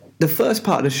the first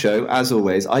part of the show, as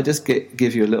always, I just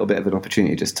give you a little bit of an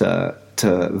opportunity just to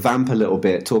vamp a little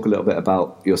bit, talk a little bit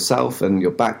about yourself and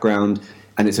your background.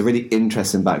 And it's a really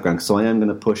interesting background, so I am going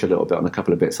to push a little bit on a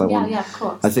couple of bits. Of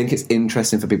course. I think it's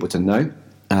interesting for people to know,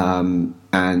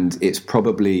 and it's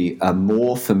probably a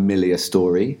more familiar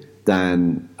story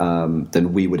than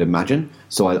we would imagine.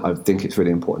 So I think it's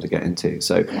really important to get into.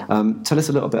 So tell us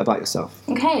a little bit about yourself.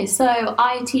 Okay, so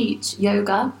I teach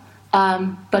yoga,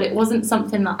 but it wasn't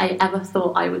something that I ever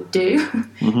thought I would do.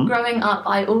 Mm-hmm. Growing up,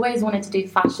 I always wanted to do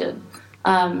fashion.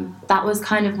 That was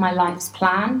kind of my life's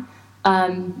plan.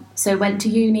 So went to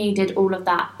uni, did all of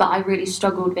that, but I really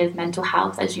struggled with mental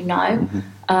health, as you know.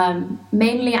 Mm-hmm.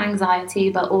 Mainly anxiety,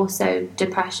 but also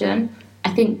depression. I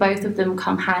think both of them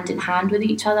come hand in hand with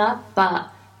each other. But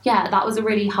yeah, that was a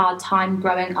really hard time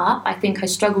growing up. I think I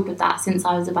struggled with that since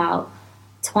I was about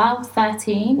 12,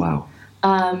 13. Wow.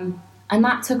 And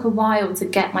that took a while to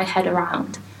get my head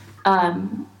around.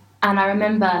 And I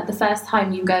remember the first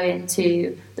time you go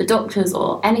into the doctors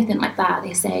or anything like that,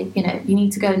 they say, you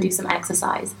need to go and do some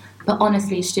exercise. But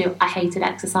honestly, Stu, I hated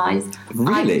exercise.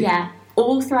 Really?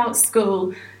 All throughout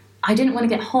school, I didn't want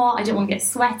to get hot, I didn't want to get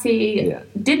sweaty,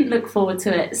 didn't look forward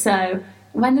to it. So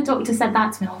when the doctor said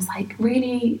that to me, I was like,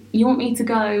 really? You want me to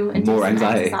go and do some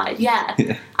exercise? Yeah.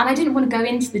 And I didn't want to go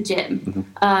into the gym.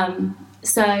 Mm-hmm.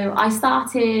 So I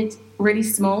started really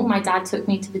small. My dad took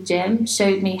me to the gym,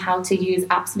 showed me how to use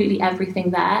absolutely everything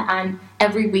there, and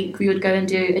every week we would go and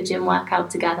do a gym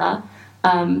workout together.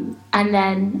 And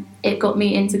then it got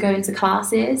me into going to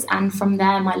classes, and from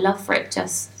there my love for it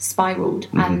just spiraled.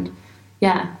 Mm-hmm. And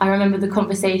I remember the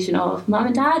conversation of, Mum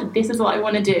and Dad, this is what I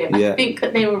want to do. I think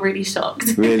that they were really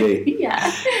shocked. Really?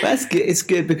 Yeah. That's good. It's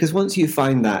good because once you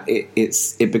find that,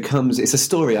 it's a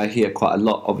story I hear quite a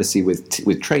lot, obviously,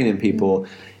 with training people.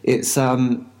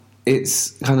 Mm.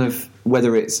 It's kind of,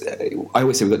 whether it's, I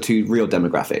always say we've got two real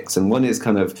demographics, and one is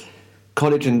kind of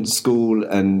college and school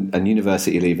and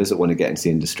university leavers that want to get into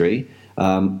the industry,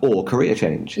 or career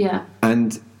change. Yeah.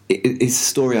 And it's a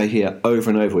story I hear over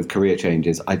and over with career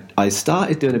changes. I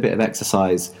started doing a bit of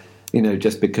exercise,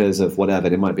 just because of whatever.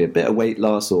 There might be a bit of weight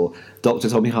loss, or doctor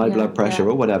told me high blood pressure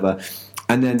or whatever.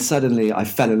 And then suddenly I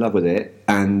fell in love with it,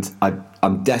 and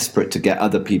I'm desperate to get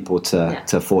other people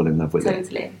to fall in love with it.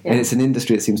 Totally. And it's an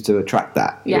industry that seems to attract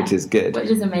that, which is good. Which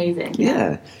is amazing.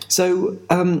 Yeah. So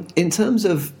in terms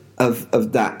of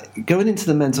that, going into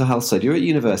the mental health side, you're at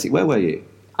university. Where were you?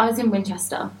 I was in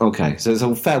Winchester. Okay, so it's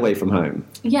a fair way from home.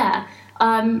 Yeah.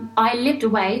 I lived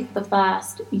away for the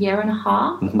first year and a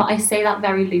half, mm-hmm. but I say that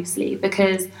very loosely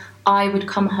because I would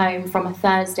come home from a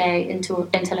Thursday until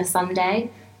a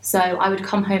Sunday. So I would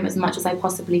come home as much as I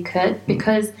possibly could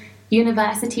because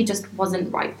university just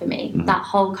wasn't right for me. Mm-hmm. That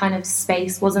whole kind of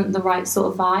space wasn't the right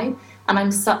sort of vibe. And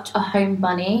I'm such a home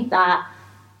bunny that,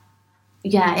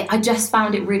 I just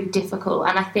found it really difficult.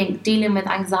 And I think dealing with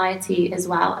anxiety as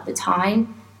well at the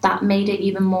time, that made it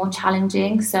even more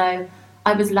challenging. So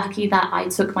I was lucky that I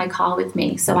took my car with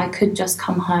me so I could just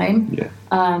come home. Yeah.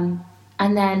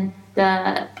 And then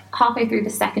halfway through the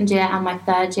second year and my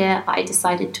third year, I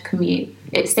decided to commute.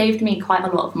 It saved me quite a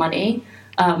lot of money,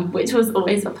 which was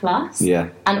always a plus. Yeah.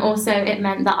 And also it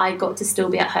meant that I got to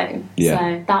still be at home. Yeah.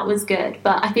 So that was good.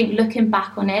 But I think looking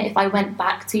back on it, if I went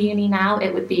back to uni now,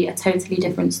 it would be a totally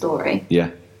different story. Yeah.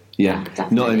 Yeah,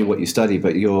 not only what you study,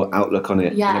 but your outlook on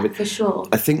it. Yeah, for sure.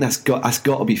 I think that's got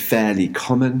to be fairly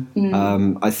common.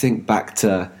 Mm. I think back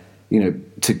to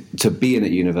to being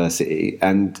at university,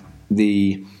 and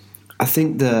there's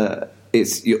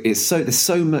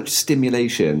so much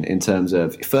stimulation in terms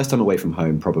of first time away from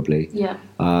home, probably. Yeah.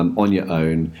 On your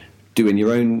own, doing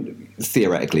your own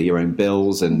theoretically your own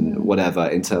bills and whatever.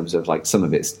 In terms of like some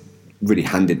of it's really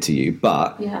handed to you,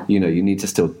 but you need to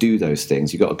still do those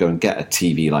things. You've got to go and get a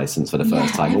TV license for the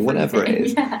first time or whatever it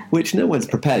is, which no one's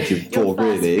prepared you for,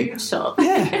 really. Food shop.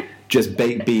 Yeah, just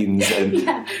baked beans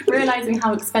and realising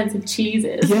how expensive cheese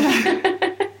is.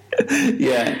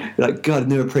 Yeah, like God,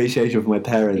 no appreciation for my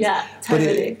parents. Yeah,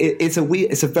 totally. But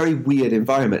it's a very weird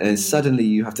environment, and suddenly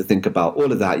you have to think about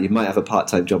all of that. You might have a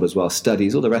part-time job as well,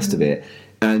 studies, all the rest of it,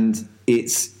 and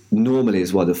it's normally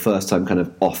as well the first time kind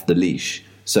of off the leash.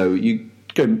 So you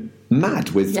go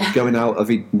mad with going out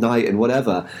every night and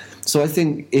whatever. So I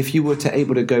think if you were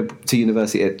able to go to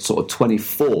university at sort of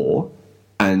 24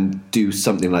 and do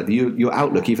something like your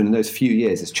outlook, even in those few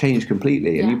years, has changed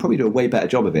completely. And you probably do a way better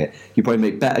job of it. You probably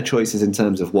make better choices in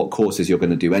terms of what courses you're going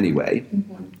to do anyway.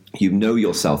 Mm-hmm. You know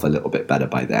yourself a little bit better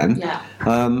by then. Yeah.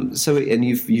 And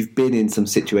you've been in some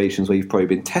situations where you've probably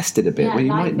been tested a bit where you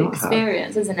might not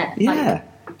experience, have. Isn't it? Yeah.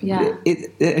 Yeah.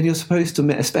 And you're supposed to,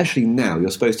 especially now,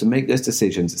 you're supposed to make those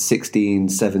decisions at 16,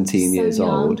 17 years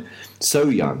old, so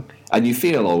young. And you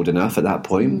feel old enough at that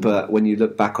point, but when you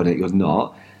look back on it, you're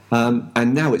not.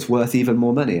 And now it's worth even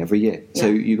more money every year. Yeah. So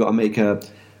you've got to make a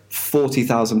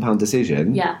 £40,000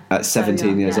 decision at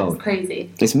 17 years old. It's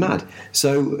crazy. It's mad.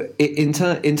 So in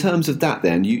terms of that,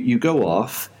 then you go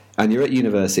off and you're at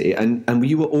university, and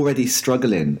you were already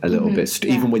struggling a little bit,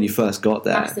 even when you first got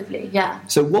there. Massively, yeah.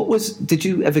 So did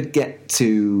you ever get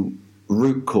to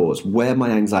root cause, where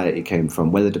my anxiety came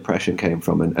from, where the depression came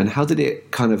from, and how did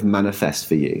it kind of manifest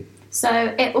for you?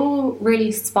 So it all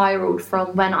really spiraled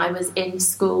from when I was in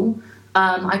school.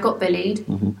 I got bullied,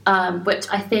 which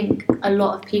I think a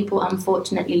lot of people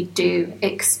unfortunately do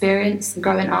experience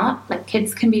growing up. Like,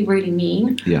 kids can be really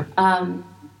mean. Yeah.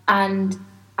 And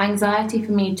anxiety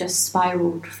for me just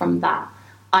spiraled from that.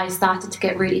 I started to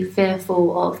get really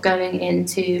fearful of going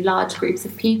into large groups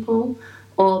of people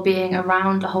or being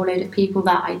around a whole load of people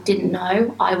that I didn't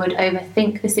know. I would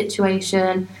overthink the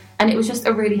situation, and it was just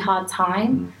a really hard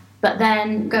time. But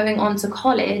then going on to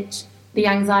college, the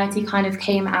anxiety kind of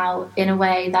came out in a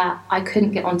way that I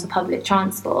couldn't get onto public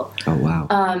transport. Oh, wow.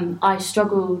 I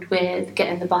struggled with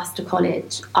getting the bus to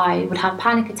college. I would have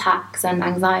panic attacks and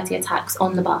anxiety attacks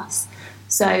on the bus.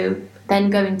 So then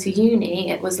going to uni,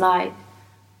 it was like,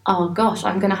 oh gosh,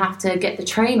 I'm going to have to get the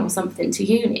train or something to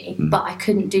uni. But I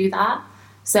couldn't do that.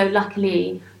 So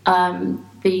luckily,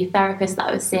 the therapist that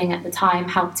I was seeing at the time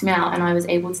helped me out, and I was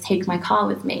able to take my car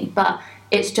with me. But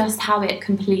it's just how it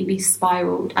completely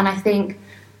spiraled. And I think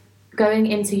going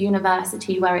into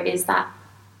university, where it is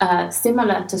that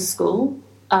similar to school,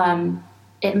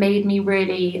 it made me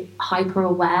really hyper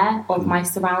aware of my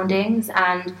surroundings.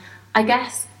 And I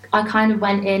guess I kind of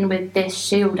went in with this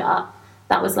shield up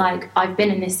that was like, I've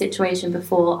been in this situation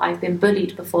before, I've been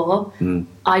bullied before,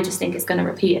 I just think it's going to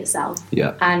repeat itself.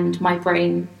 Yeah. And my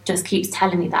brain just keeps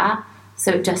telling me that,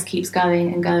 so it just keeps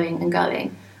going and going and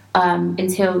going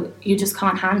until you just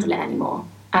can't handle it anymore.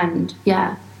 And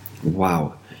yeah.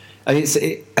 Wow. And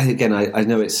again, I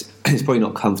know it's probably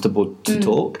not comfortable to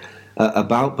talk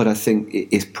about, but I think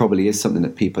it probably is something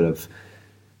that people have,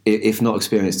 if not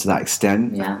experienced to that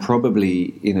extent,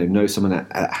 probably know someone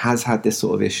that has had this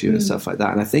sort of issue and stuff like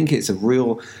that. And I think it's a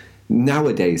real,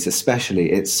 nowadays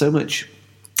especially, it's so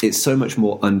much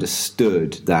more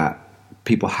understood that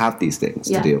people have these things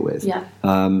to deal with. Yeah.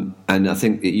 And I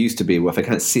think it used to be, well, if I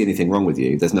can't see anything wrong with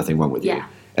you, there's nothing wrong with you.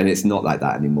 And it's not like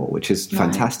that anymore, which is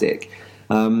fantastic.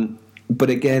 But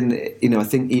again, I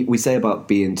think we say about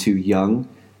being too young.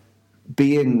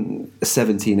 Being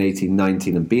 17, 18,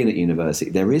 19 and being at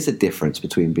university, there is a difference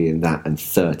between being that and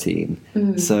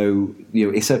 13. So,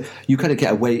 so you kind of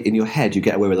get away, in your head, you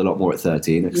get away with a lot more at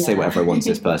 13. I can say whatever I want to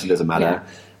this person, doesn't matter.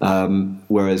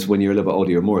 Whereas when you're a little bit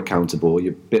older, you're more accountable,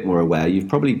 you're a bit more aware. You've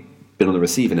probably been on the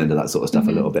receiving end of that sort of stuff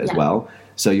a little bit as well.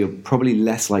 So you're probably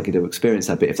less likely to experience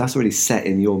that. But if that's already set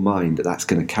in your mind that that's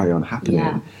going to carry on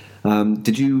happening,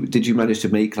 did you manage to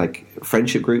make like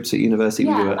friendship groups at university?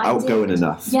 Yeah, you were outgoing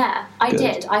enough? Yeah, I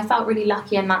did. I felt really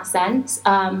lucky in that sense.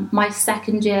 My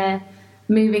second year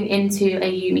moving into a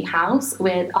uni house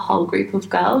with a whole group of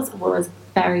girls was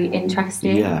very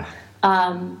interesting. Yeah.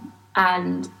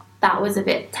 And that was a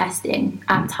bit testing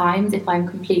at times, if I'm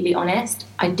completely honest.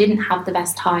 I didn't have the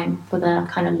best time for the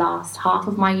kind of last half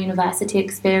of my university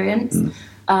experience.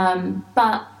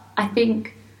 But I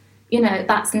think,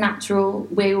 that's natural.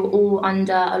 We were all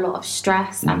under a lot of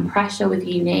stress and pressure with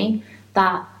uni,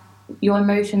 that your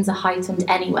emotions are heightened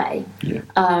anyway. Yeah.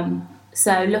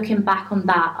 So looking back on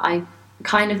that, I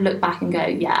kind of look back and go,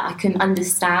 I can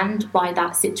understand why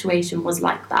that situation was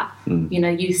like that.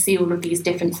 You see all of these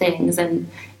different things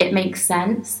and it makes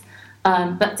sense.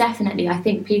 But definitely, I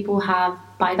think people have,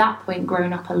 by that point,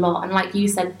 grown up a lot. And like you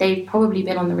said, they've probably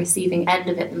been on the receiving end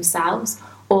of it themselves,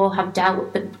 or have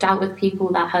dealt with people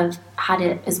that have had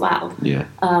it as well. Yeah.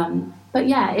 But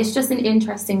it's just an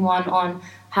interesting one on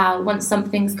how once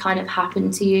something's kind of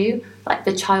happened to you, like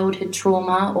the childhood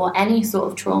trauma or any sort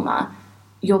of trauma,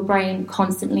 your brain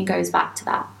constantly goes back to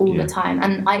that all the time.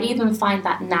 And I even find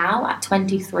that now at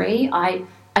 23, I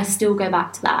still go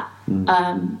back to that.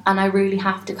 And I really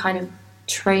have to kind of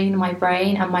train my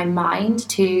brain and my mind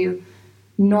to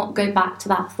not go back to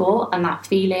that thought and that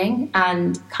feeling,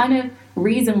 and kind of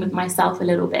reason with myself a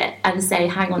little bit and say,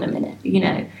 hang on a minute,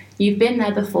 you've been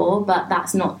there before, but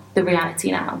that's not the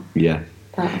reality now. Yeah.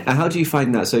 And how do you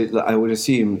find that? So I would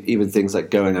assume even things like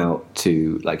going out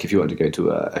to, like if you wanted to go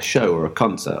to a show or a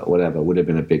concert or whatever, would have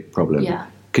been a big problem. Yeah.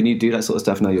 Can you do that sort of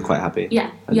stuff now? You're quite happy? Yeah,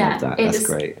 I love that. That's it's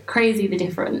great. Crazy the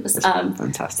difference.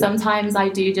 Fantastic. Sometimes I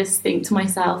do just think to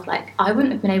myself, like, I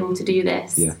wouldn't have been able to do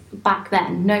this back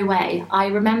then. No way. I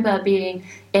remember being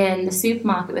in the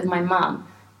supermarket with my mum,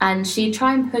 and she'd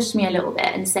try and push me a little bit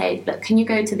and say, look, can you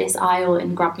go to this aisle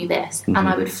and grab me this? And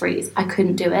I would freeze. I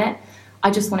couldn't do it.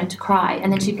 I just wanted to cry.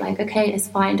 And then she'd be like, okay, it's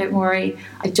fine, don't worry.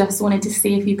 I just wanted to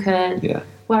see if you could. Yeah.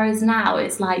 Whereas now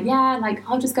it's like,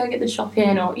 I'll just go get the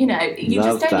shopping, or, you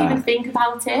Love just don't that. even think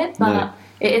about it. But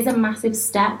it is a massive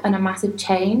step and a massive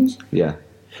change. Yeah.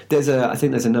 I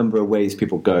think there's a number of ways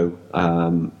people go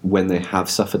when they have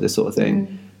suffered this sort of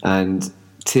thing. And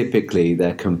typically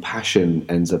their compassion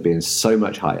ends up being so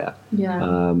much higher.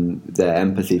 Yeah. Their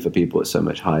empathy for people is so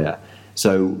much higher.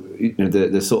 So,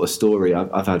 the sort of story,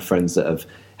 I've had friends that have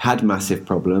had massive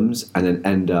problems and then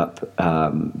end up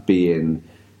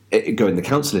going the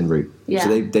counselling route. Yeah.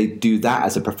 So they do that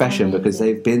as a profession because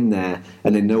they've been there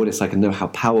and they know what it's like and know how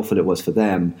powerful it was for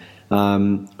them.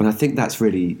 And I think that's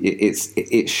really,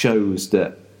 it shows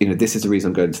that, this is the reason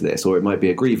I'm going to this, or it might be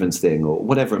a grievance thing or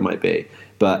whatever it might be.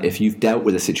 But if you've dealt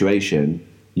with a situation,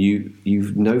 you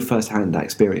know firsthand that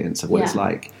experience of what it's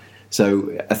like.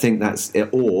 So I think that's it.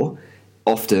 Or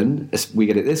often we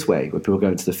get it this way, where people go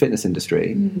into the fitness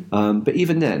industry. But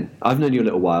even then, I've known you a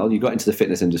little while. You got into the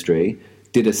fitness industry,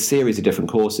 did a series of different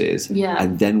courses,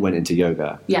 and then went into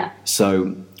yoga. Yeah.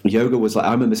 So yoga was like,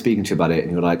 I remember speaking to you about it,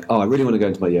 and you're like, oh, I really want to go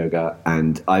into my yoga,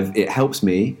 and it helps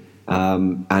me.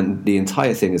 And the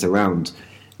entire thing is around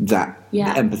that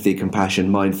empathy, compassion,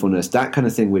 mindfulness, that kind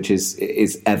of thing, which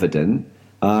is evident.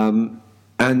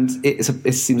 And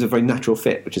it seems a very natural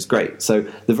fit, which is great. So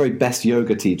the very best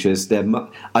yoga teachers,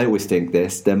 I always think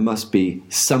there must be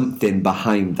something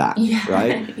behind that,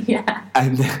 right? Yeah.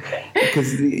 And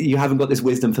because you haven't got this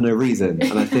wisdom for no reason.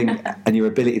 And I think, and your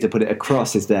ability to put it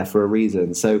across is there for a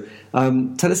reason. So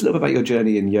tell us a little bit about your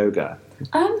journey in yoga.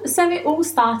 So it all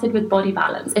started with Body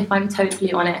Balance, if I'm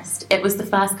totally honest. It was the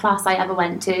first class I ever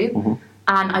went to,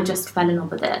 and I just fell in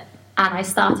love with it. And I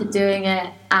started doing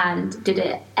it and did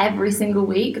it every single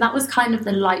week. That was kind of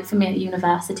the light for me at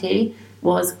university,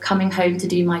 was coming home to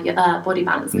do my Body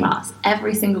Balance class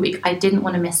every single week. I didn't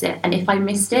want to miss it. And if I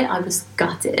missed it, I was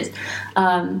gutted.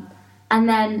 And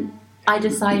then I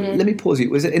decided... Let me pause you.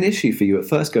 Was it an issue for you at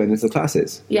first going into the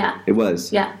classes? Yeah. It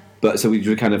was? Yeah. But so would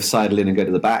you kind of sidle in and go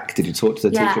to the back? Did you talk to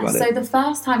the teacher about it? Yeah, so the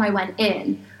first time I went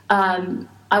in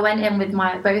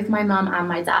with both my mum and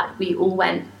my dad. We all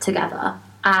went together.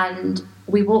 And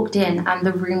we walked in and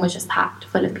the room was just packed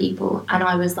full of people. And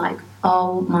I was like,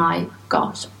 oh my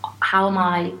gosh, how am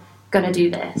I going to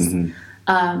do this?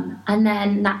 And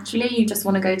then naturally you just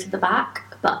want to go to the back,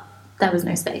 but there was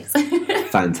no space.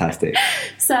 Fantastic.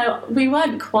 So we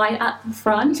weren't quite at the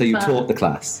front. So you taught the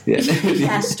class? Yeah,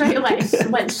 yeah, straight away.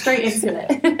 Went straight into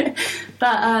it.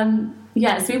 But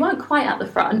so we weren't quite at the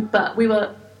front, but we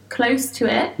were close to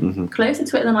it, closer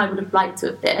to it than I would have liked to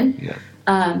have been. Yeah.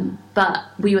 But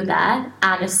we were there,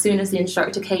 and as soon as the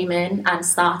instructor came in and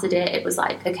started it, it was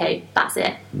like, okay, that's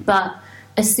it. But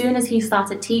as soon as he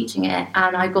started teaching it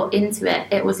and I got into it,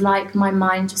 it was like my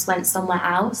mind just went somewhere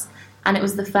else. And it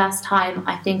was the first time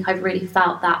I think I've really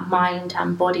felt that mind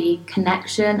and body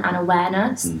connection and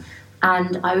awareness.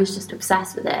 And I was just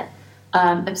obsessed with it,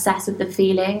 obsessed with the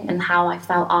feeling and how I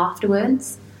felt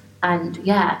afterwards. And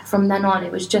from then on,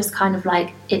 it was just kind of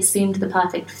like, it seemed the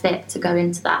perfect fit to go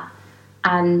into that.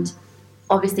 And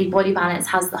obviously Body Balance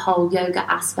has the whole yoga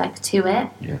aspect to it.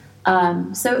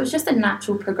 Yeah. So it was just a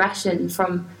natural progression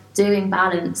from doing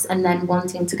balance and then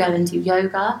wanting to go and do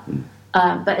yoga.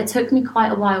 But it took me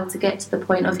quite a while to get to the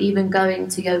point of even going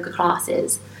to yoga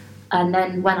classes. And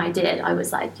then when I did, I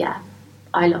was like,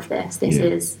 I love this. This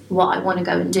is what I want to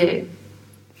go and do.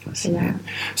 Yeah.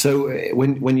 So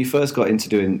when you first got into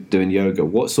doing yoga,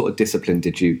 what sort of discipline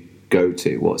did you go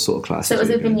to? What sort of classes? So it was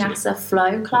a Vinyasa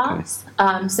flow class.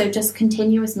 Okay. So just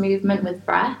continuous movement with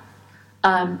breath.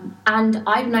 And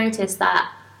I've noticed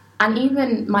that, and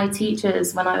even my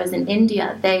teachers when I was in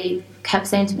India, they kept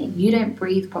saying to me, you don't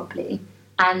breathe properly.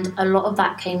 And a lot of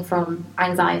that came from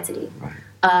anxiety.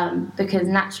 Right. Because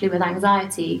naturally with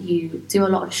anxiety, you do a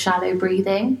lot of shallow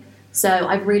breathing. So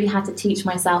I've really had to teach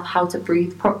myself how to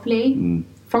breathe properly.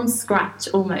 From scratch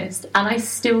almost, and I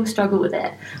still struggle with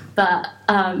it, but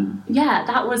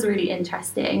that was really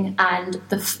interesting. And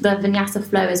the Vinyasa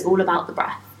flow is all about the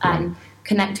breath and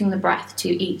connecting the breath to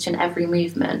each and every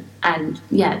movement, and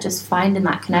just finding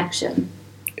that connection.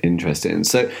 Interesting.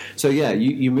 So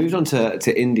you moved on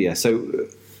to India. So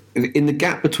in the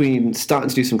gap between starting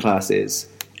to do some classes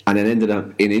and then ended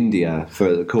up in India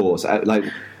for the course,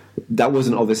 that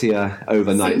wasn't obviously a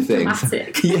overnight thing.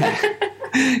 Dramatic.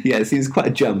 Yeah, it seems quite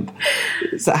a jump.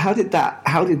 So how did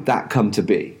that come to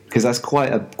be? Because that's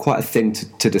quite a thing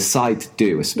to decide to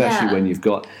do, especially when you've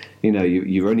got,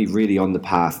 you're only really on the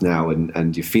path now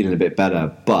and you're feeling a bit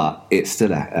better, but it's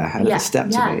still a hell of a step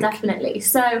to make. Yeah, definitely.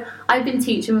 So I've been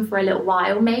teaching for a little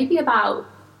while, maybe about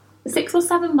 6 or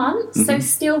 7 months, so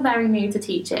still very new to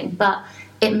teaching, but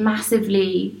it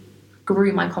massively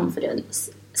grew my confidence.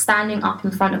 Standing up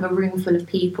in front of a room full of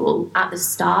people at the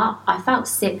start, I felt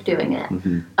sick doing it.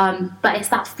 But it's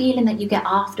that feeling that you get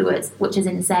afterwards, which is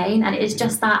insane. And it's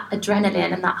just that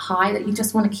adrenaline and that high that you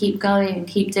just want to keep going and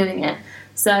keep doing it.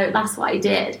 So that's what I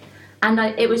did. And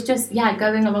it was just,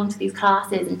 going along to these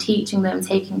classes and teaching them,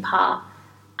 taking part.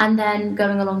 And then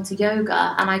going along to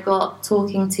yoga. And I got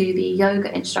talking to the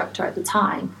yoga instructor at the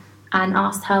time and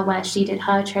asked her where she did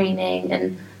her training.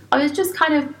 And I was just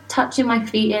kind of touching my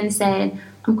feet in, saying,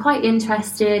 I'm quite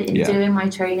interested in doing my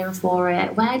training for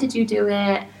it. Where did you do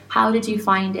it? How did you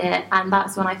find it? And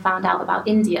that's when I found out about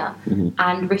India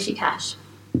and Rishikesh.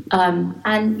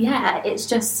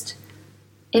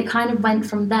 It kind of went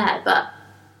from there. But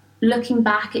looking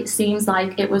back, it seems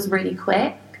like it was really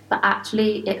quick, but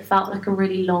actually it felt like a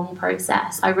really long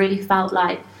process. I really felt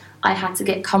like I had to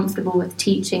get comfortable with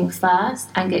teaching first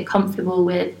and get comfortable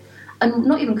with, and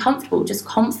not even comfortable, just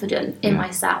confident in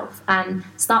myself and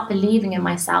start believing in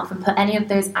myself and put any of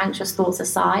those anxious thoughts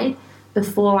aside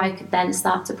before I could then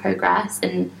start to progress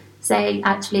and say,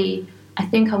 actually, I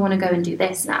think I want to go and do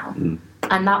this now.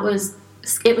 And it was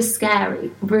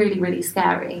scary, really, really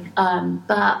scary.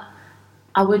 But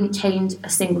I wouldn't change a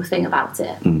single thing about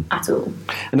it at all.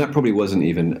 And that probably wasn't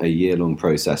even a year-long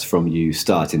process from you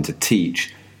starting to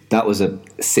teach. That was a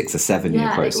 6 or 7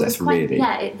 year process, really.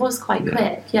 Yeah, it was quite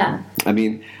quick. Yeah. I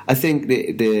mean, I think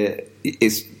the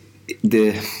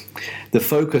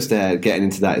focus there, getting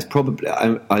into that, is probably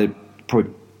I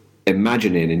probably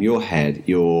imagining in your head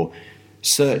you're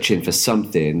searching for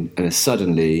something, and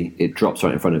suddenly it drops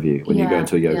right in front of you when you go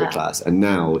into a yoga class, and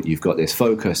now you've got this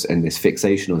focus and this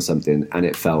fixation on something, and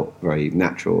it felt very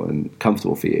natural and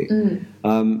comfortable for you.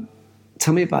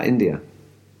 Tell me about India.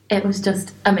 It was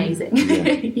just amazing.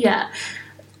 It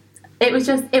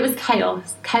was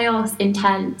chaos,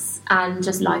 intense, and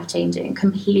just life-changing,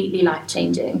 completely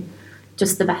life-changing.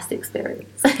 Just the best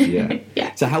experience.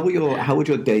 So how would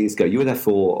your days go? You were there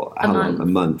for how long? A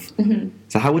month.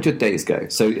 So how would your days go?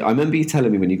 So I remember you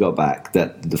telling me when you got back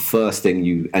that the first thing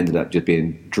you ended up just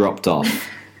being dropped off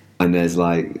and there's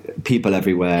like people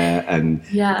everywhere and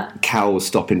cows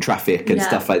stopping traffic and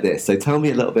stuff like this. So tell me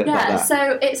a little bit about that.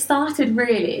 So it started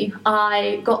really,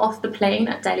 I got off the plane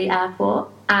at Delhi airport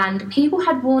and people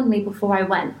had warned me before I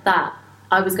went that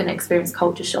I was going to experience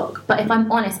culture shock. But if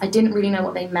I'm honest, I didn't really know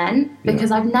what they meant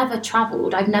because I've never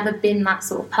travelled. I've never been that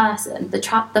sort of person. The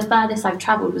furthest I've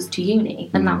travelled was to uni,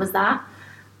 and that was that.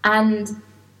 And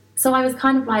so I was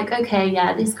kind of like, okay,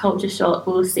 this culture shock,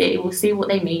 we'll see what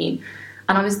they mean.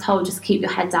 And I was told, just keep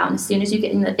your head down. As soon as you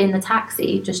get in the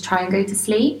taxi, just try and go to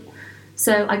sleep.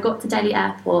 So I got to Delhi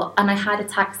airport and I had a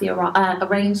taxi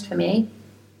arranged for me.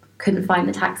 Couldn't find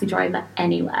the taxi driver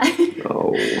anywhere.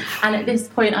 And at this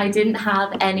point I didn't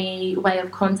have any way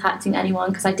of contacting anyone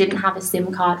because I didn't have a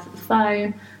SIM card for the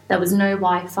phone. There was no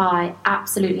Wi-Fi,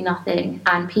 absolutely nothing.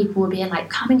 And people were being like,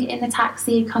 come and get in the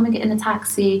taxi.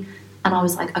 And I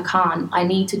was like, I can't. I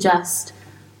need to just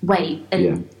wait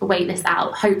and wait this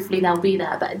out. Hopefully they'll be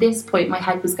there. But at this point my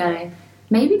head was going,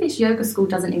 maybe this yoga school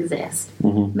doesn't exist.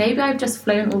 Maybe I've just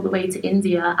flown all the way to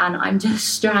India and I'm just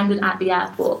stranded at the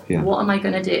airport. What am I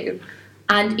going to do?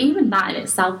 And even that in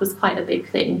itself was quite a big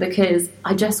thing because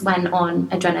I just went on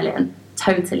adrenaline,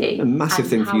 totally. A massive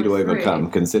thing for you to overcome,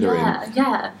 considering.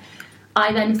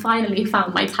 I then finally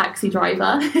found my taxi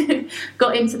driver,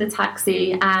 got into the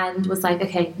taxi and was like,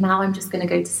 okay, now I'm just going to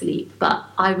go to sleep. But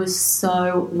I was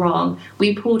so wrong.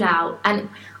 We pulled out and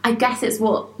I guess it's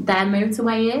what their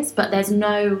motorway is, but there's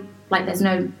no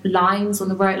lines on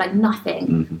the road, like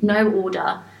nothing, no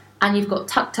order. And you've got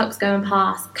tuk-tuks going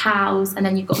past, cows, and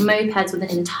then you've got mopeds with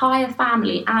an entire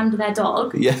family and their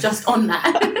dog just on there.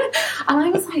 And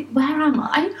I was like, where am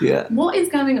I? What is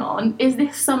going on? Is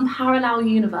this some parallel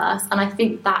universe? And I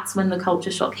think that's when the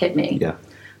culture shock hit me.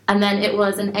 And then it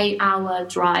was an 8-hour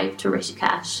drive to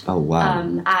Rishikesh. Oh, wow.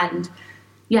 And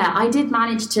I did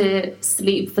manage to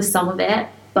sleep for some of it,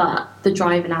 but the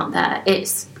driving out there,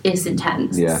 it's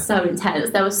intense. It's so intense.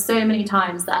 There were so many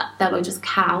times that there were just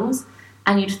cows.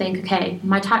 And you'd think, okay,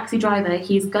 my taxi driver,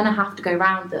 he's going to have to go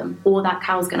round them or that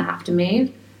cow's going to have to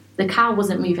move. The cow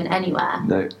wasn't moving anywhere.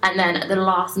 No. And then at the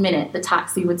last minute, the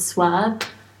taxi would swerve.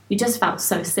 you just felt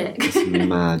so sick. That's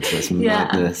mad. That's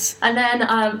madness. And then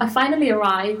I finally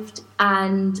arrived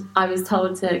and I was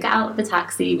told to get out of the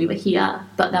taxi. We were here,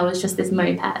 but there was just this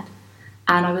moped.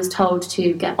 And I was told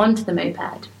to get onto the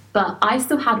moped. But I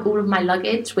still had all of my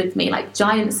luggage with me, like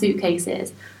giant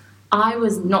suitcases. I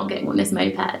was not getting on this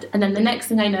moped. And then the next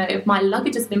thing I know, my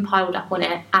luggage has been piled up on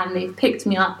it and they've picked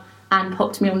me up and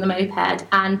popped me on the moped.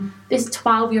 And this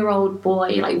 12-year-old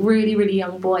boy, like really, really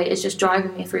young boy, is just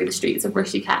driving me through the streets of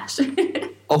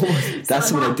Rishikesh. Oh, that's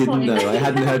so what I didn't know. I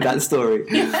hadn't heard that story.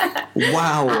 Yeah.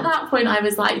 Wow. At that point, I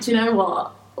was like, do you know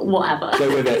what? Whatever.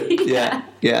 Go with it. Yeah.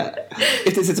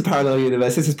 If this is a parallel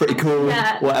universe, this is pretty cool.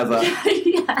 Yeah. Whatever.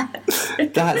 Yeah.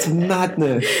 That's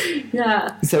madness.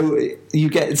 Yeah. So you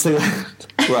get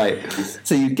right.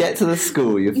 So you get to the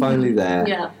school. You're finally there.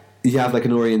 Yeah. You have like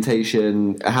an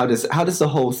orientation. How does the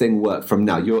whole thing work from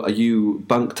now? Are you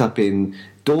bunked up in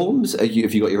dorms?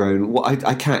 Have you got your own?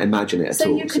 I can't imagine it at all.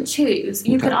 So you could choose.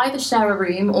 You could either share a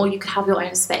room or you could have your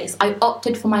own space. I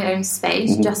opted for my own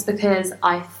space just because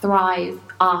I thrive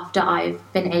after I've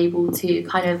been able to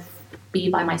kind of be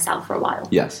by myself for a while.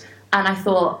 Yes. And I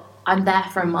thought, I'm there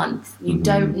for a month. You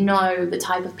don't know the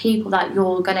type of people that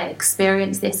you're going to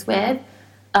experience this with.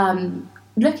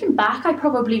 Looking back, I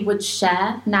probably would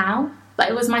share now, but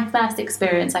it was my first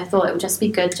experience. I thought it would just be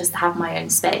good just to have my own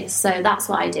space. So that's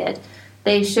what I did.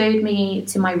 They showed me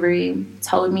to my room,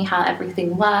 told me how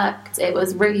everything worked. It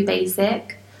was really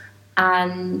basic,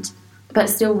 but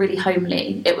still really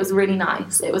homely. It was really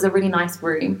nice. It was a really nice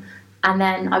room. And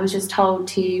then I was just told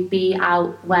to be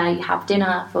out where you have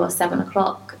dinner for 7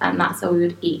 o'clock, and that's where we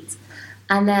would eat.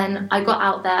 And then I got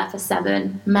out there for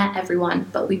 7, met everyone,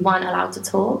 but we weren't allowed to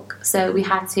talk. So we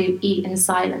had to eat in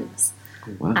silence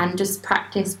and just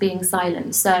practice being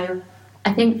silent. So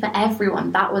I think for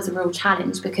everyone, that was a real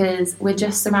challenge because we're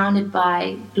just surrounded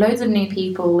by loads of new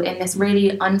people in this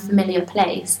really unfamiliar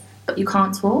place, but you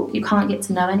can't talk, you can't get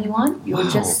to know anyone. You're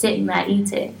just sitting there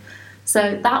eating.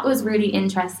 So that was really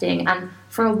interesting. And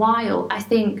for a while, I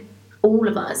think all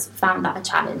of us found that a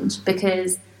challenge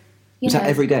because... Was that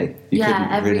every day?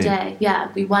 Every day.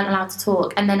 Yeah, we weren't allowed to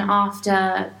talk. And then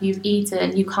after you've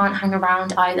eaten, you can't hang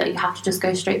around either. You have to just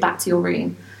go straight back to your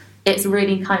room. It's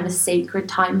really kind of a sacred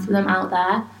time for them out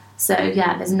there. So,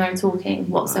 yeah, there's no talking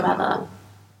whatsoever.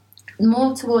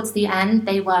 More towards the end,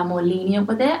 they were more lenient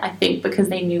with it, I think, because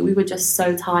they knew we were just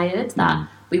so tired that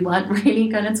we weren't really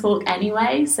going to talk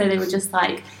anyway. So they were just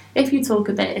like, if you talk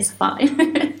a bit, it's fine.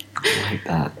 I like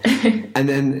that. And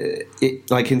then,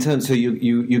 in terms, so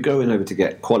you're going over to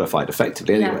get qualified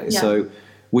effectively anyway. Yeah. So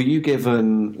were you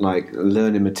given,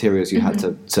 learning materials you had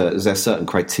to, is there certain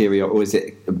criteria, or is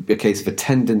it a case of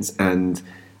attendance and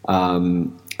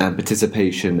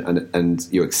participation and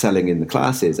you're excelling in the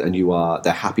classes and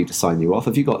they're happy to sign you off?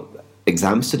 Have you got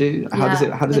exams to do? How does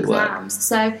it work?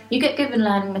 So you get given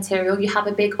learning material, you have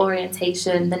a big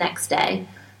orientation the next day,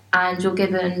 and you're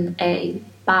given a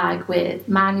bag with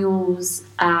manuals,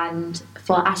 and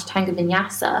for Ashtanga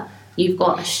Vinyasa you've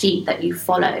got a sheet that you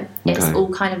follow. It's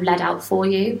all kind of laid out for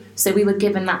you, so we were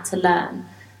given that to learn.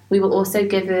 We were also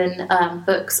given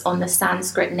books on the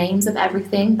Sanskrit names of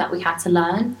everything that we had to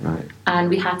learn, and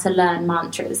we had to learn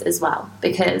mantras as well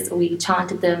because we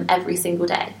chanted them every single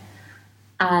day.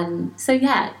 And so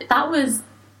that was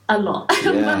a lot.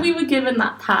 When we were given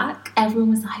that pack,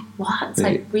 everyone was like, what?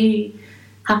 We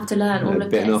have to learn all of this.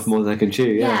 Bitten off more than I can chew,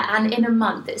 Yeah, and in a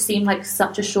month it seemed like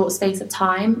such a short space of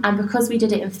time, and because we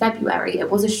did it in February, it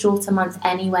was a shorter month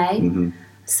anyway.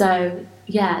 So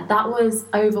that was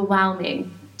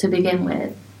overwhelming to begin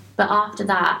with, but after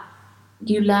that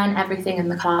you learn everything in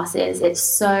the classes. It's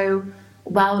so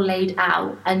well laid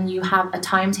out, and you have a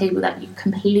timetable that you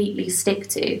completely stick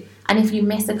to, and if you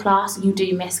miss a class, you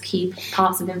do miss key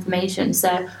parts of information.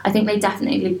 So I think they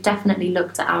definitely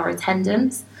looked at our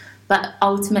attendance. But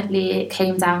ultimately, it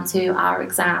came down to our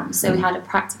exams. So we had a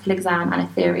practical exam and a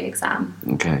theory exam.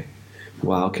 Okay.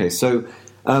 Wow, okay. So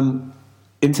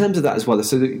in terms of that as well,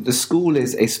 so the school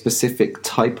is a specific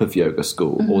type of yoga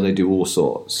school, or they do all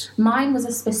sorts? Mine was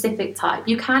a specific type.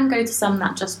 You can go to some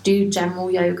that just do general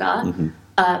yoga,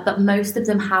 but most of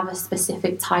them have a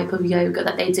specific type of yoga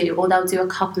that they do, or they'll do a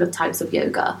couple of types of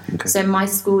yoga. So my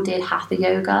school did Hatha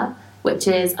Yoga, which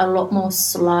is a lot more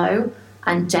slow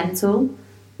and gentle.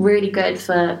 Really good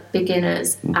for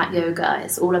beginners at yoga.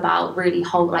 It's all about really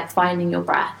finding your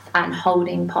breath and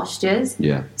holding postures.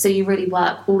 Yeah. So you really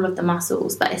work all of the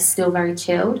muscles, but it's still very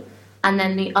chilled. And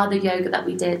then the other yoga that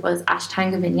we did was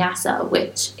Ashtanga Vinyasa,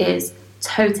 which is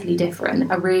totally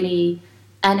different. A really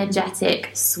energetic,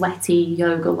 sweaty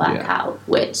yoga workout,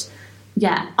 which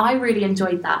yeah, I really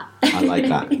enjoyed that. I like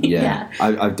that. Yeah,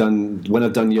 I've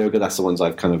done yoga. That's the ones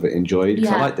I've kind of enjoyed.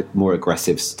 'Cause I like the more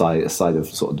aggressive side of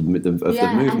sort of the movements.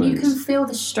 And you can feel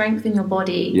the strength in your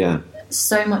body. Yeah.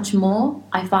 So much more,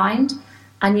 I find,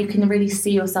 and you can really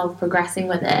see yourself progressing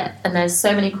with it. And there's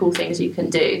so many cool things you can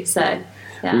do. So,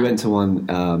 yeah. We went to one,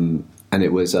 and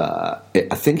it was. I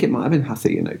think it might have been Hatha,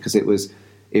 because it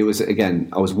was again.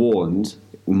 I was warned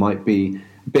it might be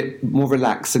a bit more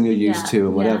relaxed than you're used to,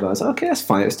 and whatever. I was like, okay, that's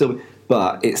fine.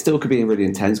 But it still could be really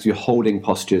intense because you're holding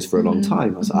postures for a long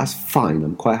time. I was like, that's fine.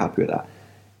 I'm quite happy with that.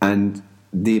 And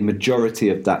the majority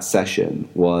of that session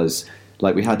was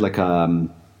like we had like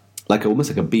almost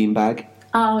like a beanbag.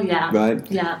 Oh yeah. Right.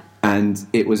 Yeah. And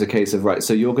it was a case of right.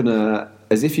 So you're gonna,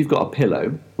 as if you've got a pillow,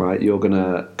 right? You're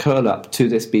gonna curl up to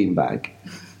this beanbag,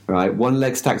 right? One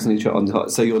leg stacked on each other on the top.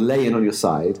 So you're laying on your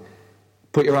side.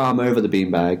 Put your arm over the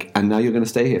beanbag, and now you're going to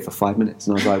stay here for 5 minutes.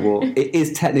 And I was like, well, it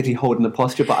is technically holding a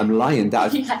posture, but I'm lying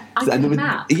down. Yeah, I can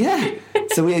nap. Yeah.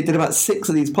 So we did about 6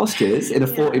 of these postures in a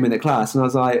 40-minute class, and I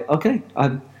was like, okay,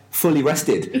 I'm fully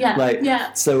rested.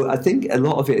 Yeah. So I think a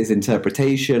lot of it is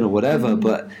interpretation or whatever,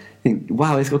 but I think,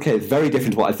 wow, it's okay. It's very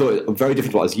different to what I thought, very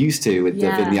different to what I was used to with the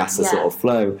vinyasa sort of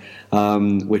flow,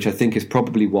 which I think is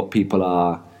probably what people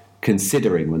are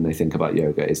considering when they think about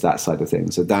yoga, is that side of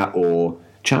things. So that or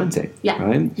chanting,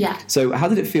 right? Yeah. So how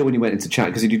did it feel when you went into chant?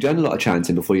 Because you'd done a lot of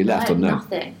chanting before you left, or no?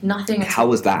 Nothing. How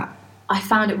was that? I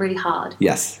found it really hard.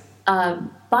 Yes.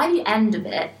 By the end of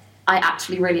it, I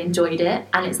actually really enjoyed it,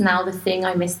 and it's now the thing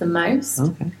I miss the most.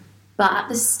 Okay. But at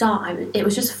the start, it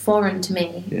was just foreign to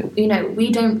me. Yeah.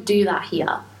 We don't do that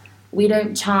here. We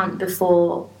don't chant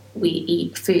before we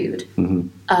eat food.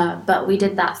 But we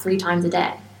did that 3 times a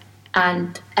day.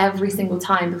 And every single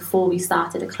time before we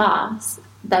started a class,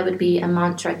 there would be a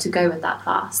mantra to go with that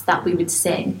class that we would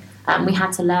sing. We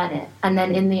had to learn it. And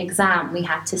then in the exam, we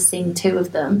had to sing 2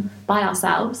 of them by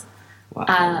ourselves.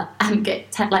 Wow. And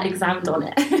get examined on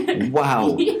it.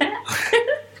 Wow.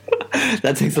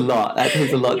 That takes a lot.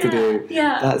 To do.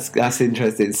 Yeah. That's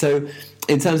interesting. So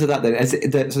in terms of that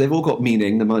then, so they've all got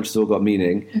meaning, the mantras all got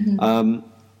meaning.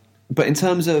 But in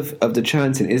terms of the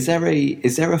chanting, is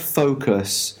there a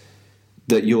focus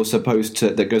that you're supposed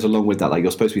to, that goes along with that? Like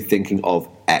you're supposed to be thinking of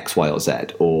X, Y, or Z,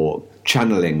 or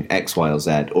channeling X, Y, or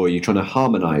Z, or are you trying to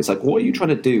harmonize? Like what are you trying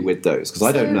to do with those? Because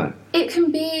I don't know. It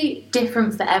can be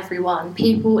different for everyone.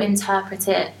 People interpret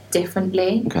it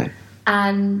differently. Okay.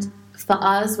 And for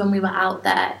us, when we were out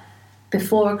there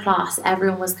before a class,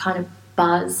 everyone was kind of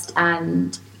buzzed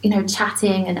and,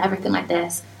 chatting and everything like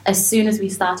this. As soon as we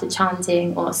started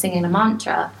chanting or singing a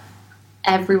mantra,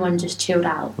 everyone just chilled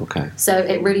out. Okay. So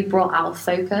it really brought our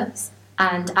focus.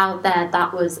 And out there,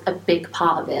 that was a big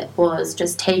part of it, was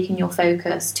just taking your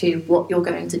focus to what you're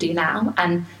going to do now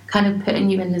and kind of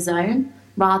putting you in the zone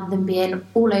rather than being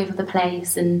all over the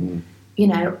place and,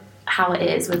 how it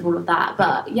is with all of that.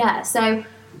 But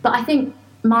but I think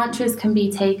mantras can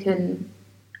be taken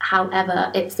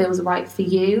however it feels right for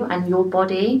you and your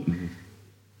body.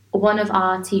 One of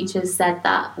our teachers said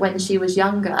that when she was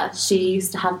younger, she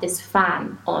used to have this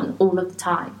fan on all of the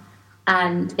time.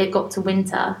 And it got to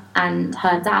winter and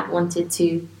her dad wanted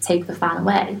to take the fan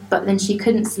away. But then she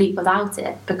couldn't sleep without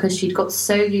it because she'd got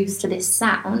so used to this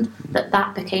sound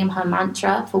that became her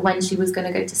mantra for when she was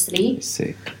going to go to sleep. I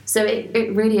see. So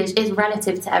it really is. It's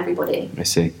relative to everybody. I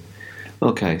see.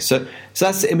 Okay. So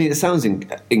that's, it sounds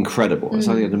incredible. It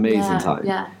sounds like an amazing time.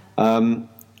 Yeah.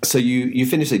 So you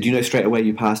finished it. Do you know straight away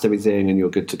you passed everything and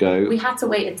you're good to go? We had to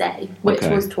wait a day, which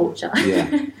was torture.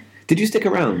 Yeah. Did you stick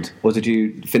around, or did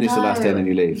you finish the last day and then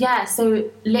you leave? Yeah, so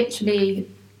literally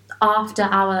after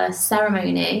our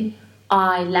ceremony,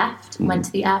 I left and went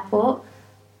to the airport.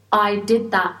 I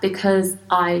did that because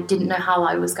I didn't know how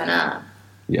I was going to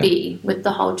be with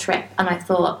the whole trip. And I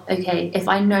thought, okay, if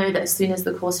I know that as soon as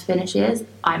the course finishes,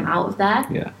 I'm out of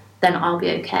there, then I'll be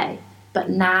okay.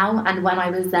 But now, and when I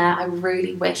was there, I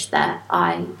really wish that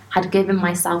I had given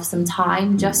myself some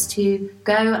time just to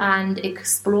go and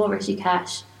explore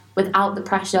Rishikesh without the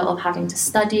pressure of having to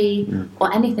study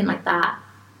or anything like that,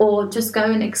 or just go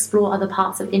and explore other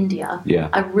parts of India. Yeah.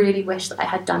 I really wish that I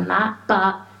had done that,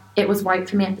 but it was right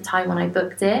for me at the time when I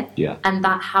booked it. Yeah. And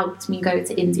that helped me go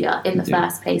to India in the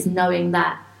first place, knowing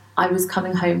that I was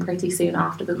coming home pretty soon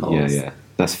after the course. Yeah,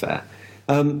 that's fair.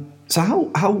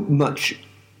 So how much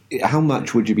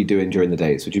would you be doing during the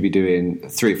days? Would you be doing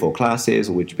 3 or 4 classes,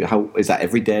 or would you be, how is that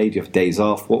every day? Do you have days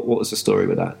off? What was the story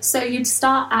with that? So you'd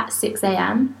start at 6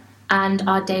 a.m. and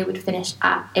our day would finish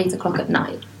at 8 o'clock at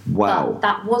night. Wow. But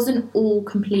that wasn't all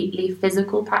completely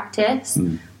physical practice.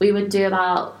 We would do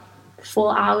about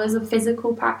 4 hours of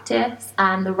physical practice,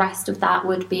 and the rest of that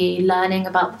would be learning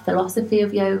about the philosophy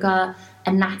of yoga,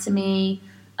 anatomy,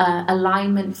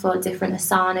 alignment for different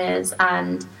asanas,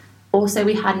 and also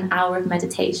we had an hour of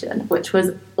meditation, which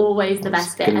was always the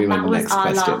best bit, and that was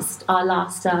our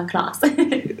last class.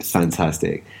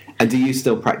 Fantastic. And do you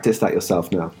still practice that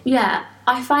yourself now? Yeah,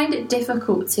 I find it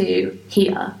difficult to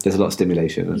hear. There's a lot of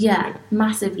stimulation. Yeah,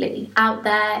 massively. Out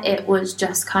there, it was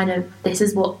just kind of, this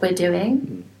is what we're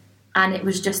doing. And it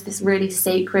was just this really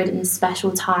sacred and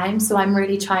special time. So I'm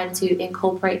really trying to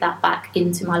incorporate that back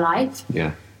into my life.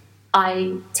 Yeah.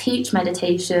 I teach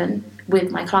meditation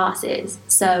with my classes,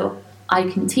 so I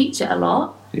can teach it a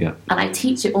lot. Yeah. And I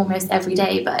teach it almost every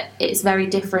day, but it's very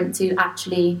different to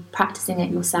actually practicing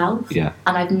it yourself. Yeah.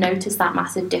 And I've noticed that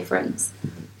massive difference.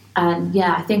 And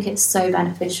yeah, I think it's so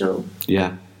beneficial.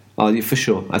 Yeah. Oh, for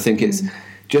sure. I think it's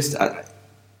just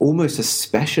almost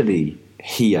especially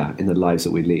here in the lives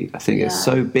that we lead. I think it's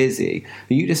so busy.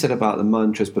 You just said about the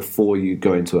mantras before you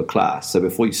go into a class. So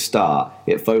before you start,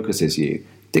 it focuses you.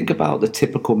 Think about the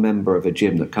typical member of a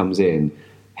gym that comes in,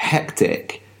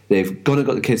 hectic. They've gone and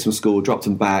got the kids from school, dropped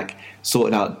them back,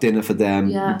 sorted out dinner for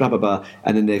them, blah, blah, blah.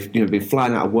 And then they've been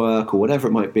flying out of work or whatever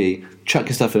it might be, chuck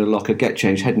your stuff in a locker, get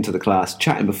changed, head into the class,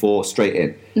 chatting before, straight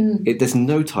in. There's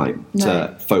no time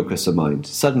to focus a mind.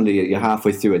 Suddenly you're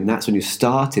halfway through and that's when you're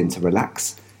starting to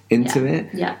relax into it.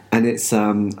 Yeah. And it's,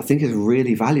 I think it's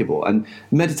really valuable. And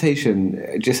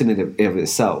meditation, just in and of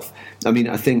itself, I mean,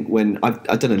 I think when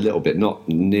I've done a little bit, not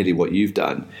nearly what you've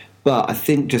done, but I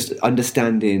think just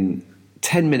understanding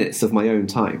 10 minutes of my own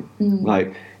time,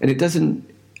 and it doesn't,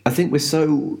 I think we're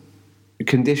so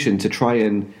conditioned to try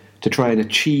and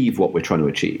achieve what we're trying to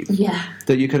achieve. Yeah.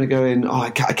 That you're kind of going, I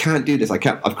can't do this. I've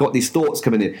got these thoughts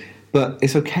coming in, but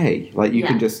it's okay. Like you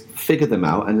can just figure them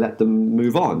out and let them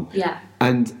move on. Yeah.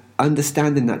 And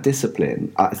understanding that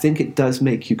discipline, I think it does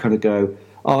make you kind of go,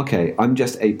 okay, I'm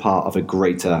just a part of a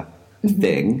greater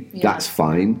thing. That's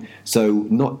fine. So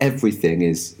not everything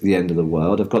is the end of the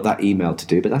world. I've got that email to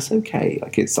do, but that's okay.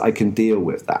 Like I can deal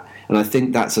with that. And I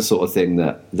think that's the sort of thing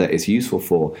that is useful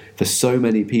for so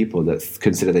many people that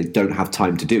consider they don't have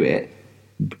time to do it.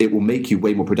 It will make you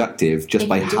way more productive just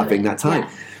by having that time.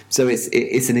 Yeah. So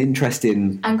it's an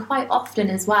interesting... And quite often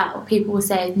as well, people will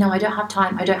say, no, I don't have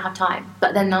time.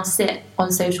 But then they'll sit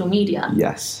on social media.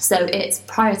 Yes. So it's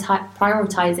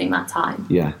prioritizing that time.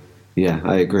 Yeah,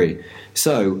 I agree.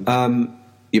 So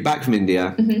you're back from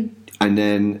India, and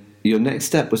then your next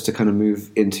step was to kind of move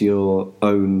into your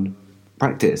own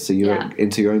practice, so you're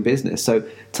into your own business. So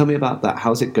tell me about that.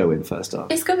 How's it going, first off?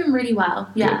 It's going really well.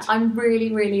 Yeah, good. I'm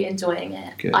really, really enjoying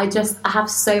it. Good. I have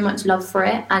so much love for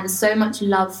it and so much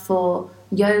love for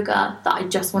yoga that I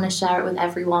just want to share it with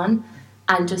everyone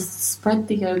and just spread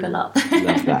the yoga love.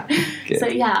 Love that. Good. So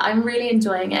yeah, I'm really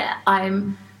enjoying it.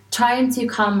 I'm trying to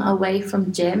come away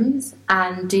from gyms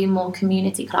and do more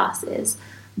community classes.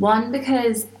 One,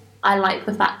 because I like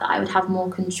the fact that I would have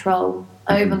more control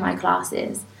over my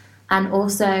classes, and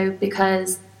also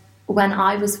because when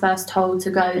I was first told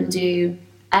to go and do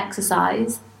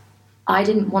exercise, I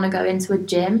didn't want to go into a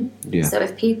gym. Yeah. So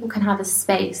if people can have a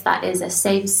space that is a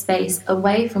safe space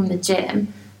away from the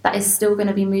gym that is still going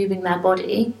to be moving their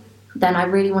body, then I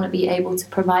really want to be able to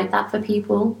provide that for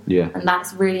people. Yeah. And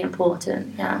that's really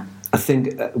important, yeah. I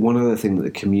think one other thing that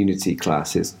the community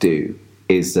classes do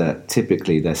is that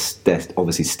typically they're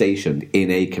obviously stationed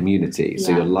in a community,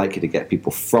 so you're likely to get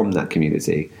people from that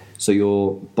community. So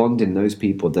you're bonding those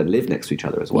people that live next to each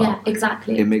other as well. Yeah,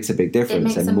 exactly. It makes a big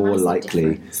difference. They're more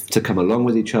likely to come along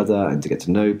with each other and to get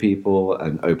to know people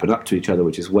and open up to each other,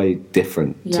 which is way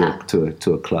different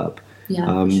to a club. Yeah,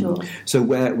 for sure. So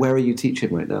where are you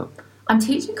teaching right now? I'm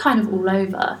teaching kind of all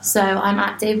over. So I'm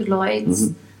at David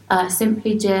Lloyd's,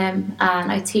 Simply Gym,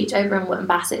 and I teach over in Wootton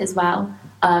Bassett as well,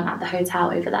 at the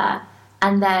hotel over there.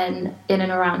 And then in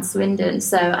and around Swindon.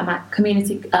 So I'm at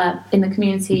in the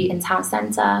community in Town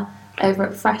Centre, over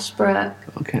at Freshbrook.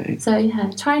 Okay. So yeah,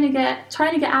 trying to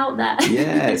get out there.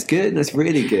 Yeah, it's good. That's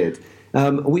really good.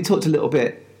 We talked a little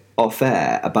bit off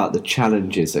air about the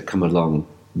challenges that come along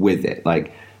with it.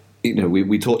 Like,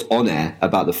 we talked on air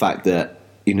about the fact that,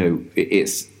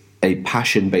 it's a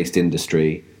passion-based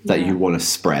industry that you want to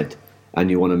spread,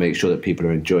 and you want to make sure that people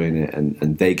are enjoying it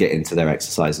and they get into their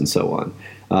exercise and so on.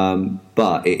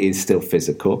 But it is still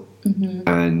physical,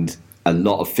 and a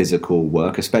lot of physical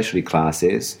work, especially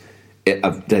classes,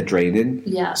 they're draining.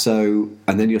 Yeah. So,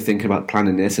 and then you're thinking about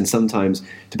planning this, and sometimes,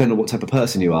 depending on what type of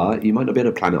person you are, you might not be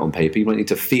able to plan it on paper. You might need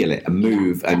to feel it and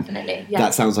move, and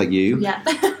that sounds like you. Yeah.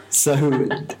 So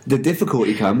the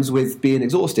difficulty comes with being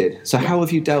exhausted. So how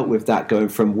have you dealt with that, going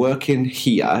from working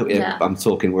here, I'm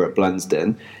talking we're at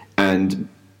Blunsdon, and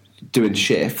doing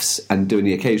shifts and doing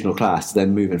the occasional class,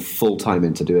 then moving full time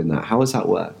into doing that. How has that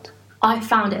worked? I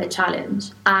found it a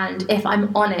challenge, and if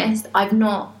I'm honest, I've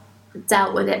not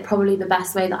dealt with it probably the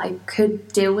best way that I could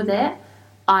deal with it.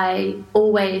 I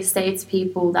always say to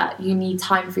people that you need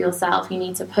time for yourself, you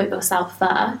need to put yourself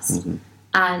first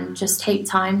and just take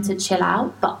time to chill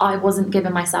out, but I wasn't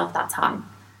giving myself that time,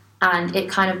 and it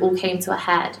kind of all came to a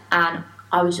head and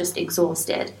I was just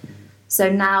exhausted.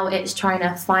 So now it's trying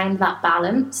to find that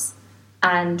balance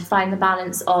and find the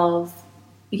balance of,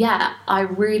 yeah, I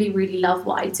really, really love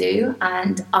what I do,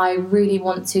 and I really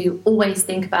want to always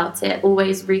think about it,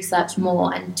 always research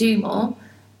more and do more.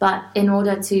 But in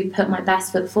order to put my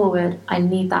best foot forward, I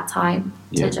need that time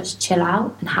to just chill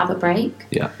out and have a break.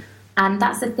 Yeah. And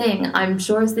that's the thing. I'm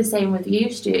sure it's the same with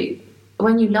you, Stu.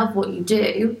 When you love what you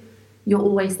do, you're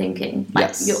always thinking.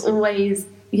 Yes. You're always,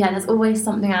 there's always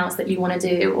something else that you want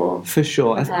to do. Or for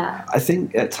sure. I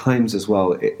think at times as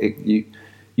well,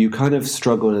 you kind of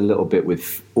struggle a little bit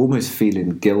with almost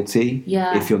feeling guilty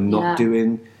if you're not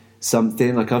doing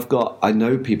something. Like I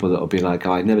know people that will be like,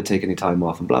 I never take any time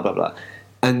off and blah, blah, blah.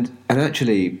 And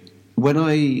actually,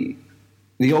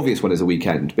 the obvious one is a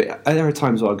weekend, but there are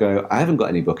times where I go, I haven't got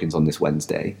any bookings on this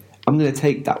Wednesday. I'm going to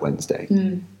take that Wednesday.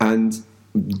 And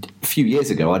a few years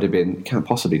ago, I'd have been, can't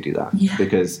possibly do that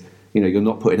because, you're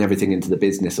not putting everything into the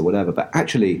business or whatever. But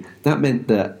actually, that meant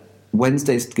that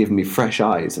Wednesday's given me fresh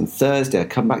eyes, and Thursday I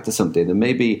come back to something, and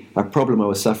maybe a problem I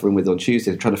was suffering with on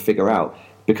Tuesday, trying to figure out,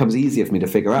 becomes easier for me to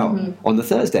figure out on the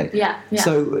Thursday.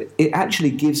 So it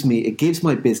actually gives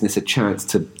my business a chance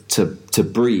to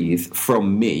breathe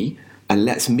from me, and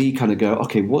lets me kind of go,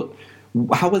 okay,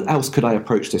 how else could I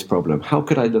approach this problem? How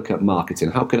could I look at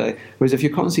marketing? Whereas if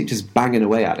you're constantly just banging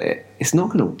away at it, it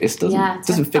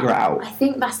doesn't figure it out. I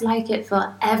think that's like it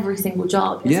for every single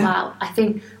job as well. I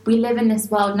think we live in this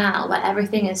world now where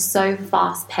everything is so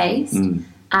fast paced, and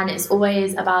it's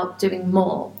always about doing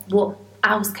more. What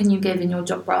else can you give in your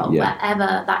job role,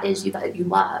 wherever that is that you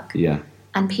work?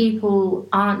 And people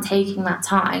aren't taking that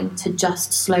time to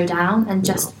just slow down and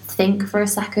just think for a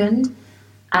second.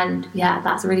 And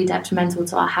that's really detrimental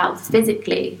to our health,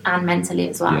 physically and mentally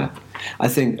as well. I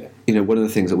think one of the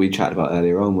things that we chatted about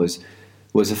earlier on was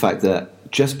the fact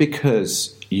that just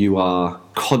because you are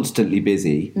constantly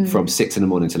busy from 6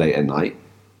 a.m. till 8 p.m.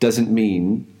 doesn't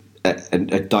mean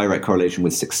a direct correlation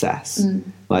with success.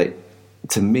 Like,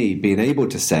 to me, being able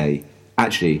to say,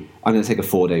 actually, I'm going to take a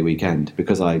 4-day weekend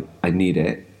because I need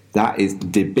it. That is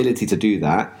the ability to do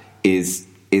that is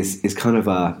kind of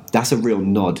that's a real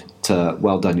nod to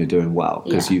well done, you're doing well,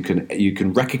 because you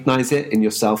can recognize it in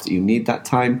yourself that you need that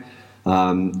time.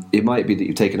 It might be that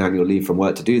you've taken annual leave from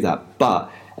work to do that,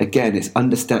 but again, it's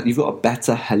you've got a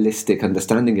better holistic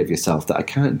understanding of yourself, that I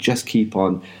can't just keep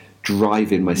on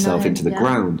driving myself into the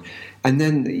ground. And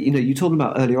then you talked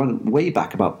about earlier on, way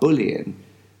back, about bullying,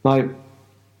 like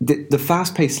the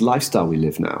fast-paced lifestyle we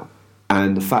live now,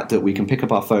 and the fact that we can pick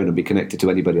up our phone and be connected to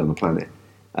anybody on the planet.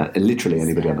 Literally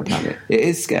anybody on the planet. It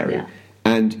is scary.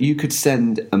 And you could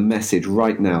send a message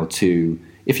right now to,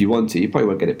 if you want to, you probably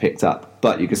won't get it picked up,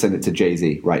 but you could send it to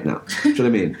Jay-Z right now. Do you know what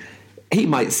I mean? He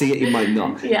might see it, he might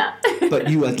not. But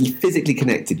you are physically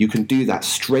connected. You can do that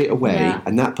straight away,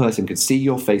 and that person could see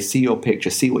your face, see your picture,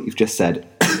 see what you've just said.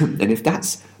 And if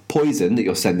that's poison that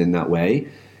you're sending that way,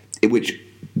 which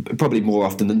probably more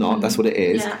often than not, that's what it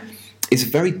is, it's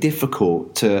very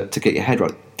difficult to get your head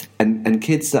right. And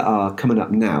kids that are coming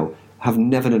up now have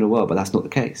never known a world where that's not the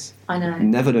case. I know.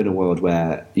 Never known a world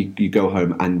where you go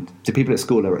home and the people at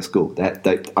school are at school.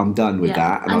 I'm done with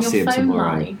that, and I'll see them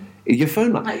tomorrow. Your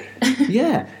phone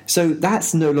line. So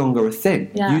that's no longer a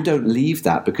thing. You don't leave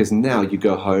that, because now you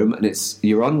go home and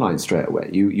you're online straight away.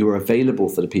 You're available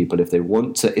for the people if they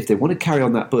want to carry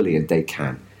on that bullying, they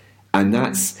can. And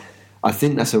I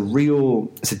think it's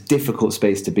a difficult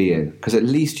space to be in, because at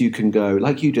least you can go,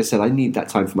 like you just said, I need that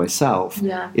time for myself.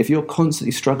 If you're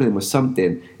constantly struggling with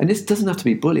something, and this doesn't have to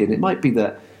be bullying, it might be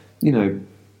that,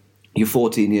 you're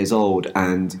 14 years old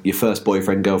and your first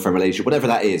boyfriend, girlfriend relationship, whatever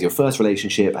that is, your first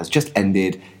relationship has just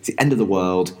ended, it's the end of the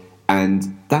world,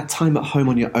 and that time at home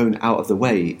on your own, out of the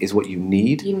way, is what you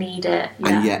need. You need it,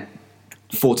 And yet,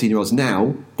 14-year-olds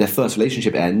now, their first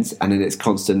relationship ends, and then it's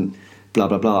constant blah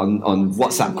blah blah on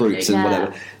WhatsApp groups and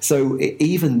whatever. So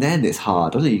even then it's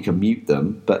hard. I know you can mute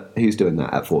them, but who's doing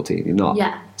that at 14? You're not.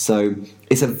 So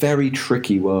it's a very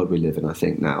tricky world we live in, I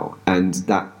think, now, and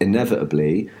that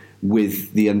inevitably,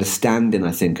 with the understanding,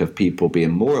 I think, of people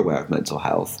being more aware of mental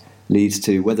health, leads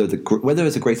to whether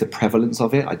there's a greater prevalence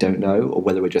of it, I don't know, or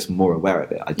whether we're just more aware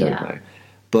of it, I don't know.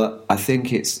 But I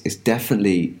think it's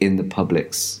definitely in the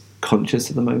public's conscious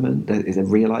at the moment? Is they're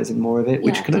realising more of it,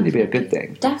 which Yeah, can only be a good definitely.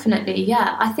 thing. Definitely,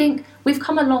 yeah. I think we've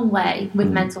come a long way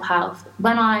with mental health.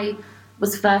 When I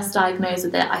was first diagnosed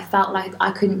with it, I felt like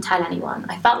I couldn't tell anyone.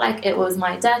 I felt like it was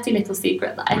my dirty little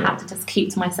secret that I had to just keep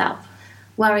to myself.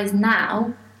 Whereas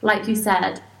now, like you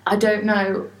said, I don't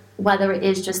know whether it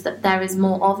is just that there is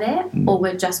more of it or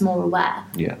we're just more aware.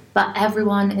 Yeah. But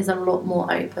everyone is a lot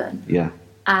more open. Yeah.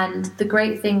 And the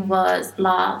great thing was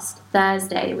last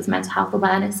Thursday was Mental Health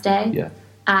Awareness Day. Yeah.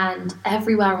 And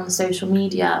everywhere on social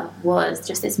media was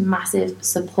just this massive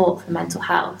support for mental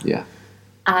health. Yeah.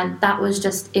 And that was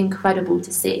just incredible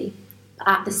to see. But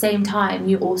at the same time,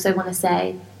 you also want to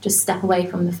say, just step away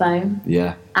from the phone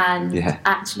Yeah. and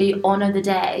actually honour the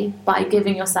day by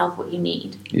giving yourself what you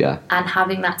need. Yeah. And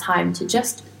having that time to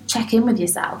just check in with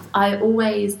yourself. I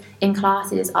always, in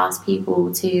classes, ask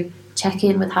people to check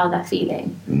in with how they're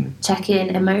feeling. Check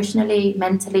in emotionally,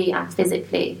 mentally, and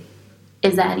physically.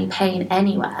 Is there any pain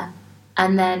anywhere?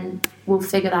 And then we'll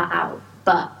figure that out.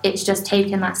 But it's just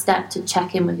taking that step to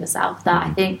check in with yourself that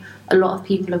I think a lot of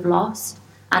people have lost.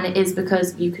 And it is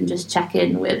because you can just check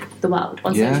in with the world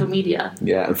on social media.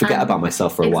 Yeah, and forget about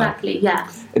myself for a while. Exactly, yeah.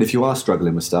 And if you are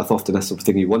struggling with stuff, often that's the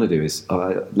thing you want to do is,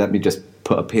 let me just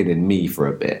put a pin in me for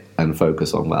a bit and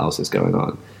focus on what else is going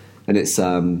on. And it's,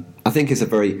 I think it's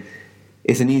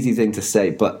an easy thing to say,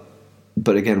 but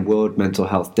again, World Mental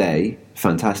Health Day,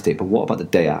 fantastic. But what about the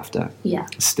day after? Yeah.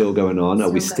 Still going on?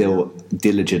 Are we still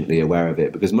diligently aware of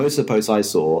it? Because most of the posts I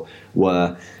saw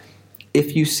were,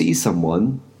 if you see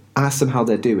someone, ask them how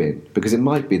they're doing, because it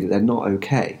might be that they're not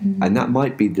okay. And that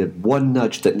might be the one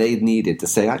nudge that they needed to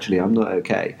say, actually, I'm not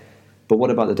okay. But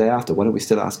what about the day after? Why don't we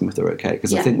still ask them if they're okay?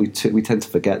 Because I think we tend to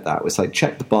forget that. It's like,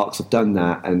 check the box, I've done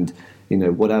that, and,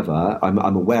 whatever,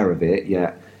 I'm aware of it,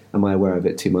 yet am I aware of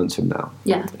it 2 months from now?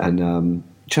 Yeah. And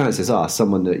chances are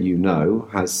someone that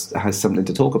has something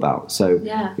to talk about. So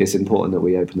it's important that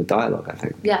we open the dialogue, I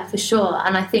think. Yeah, for sure.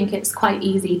 And I think it's quite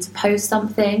easy to post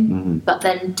something, but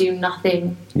then do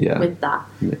nothing with that.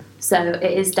 Yeah. So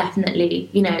it is definitely,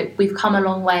 we've come a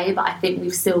long way, but I think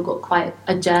we've still got quite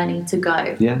a journey to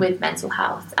go with mental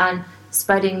health and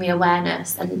spreading the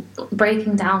awareness and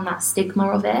breaking down that stigma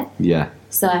of it. Yeah.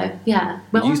 So,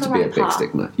 we're it used on to the be right a big path.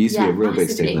 stigma. It used to be a real big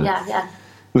stigma. Yeah.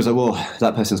 It was like, well,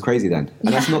 that person's crazy then.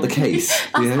 And that's not the case.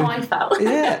 That's how I felt.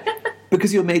 Yeah.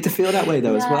 Because you're made to feel that way,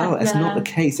 though, as well. It's not the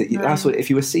case. That's what, if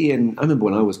you were seeing, I remember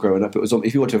when I was growing up, it was,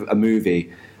 if you watch a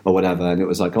movie or whatever, and it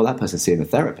was like, oh, that person's seeing a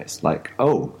therapist. Like,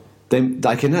 oh, then,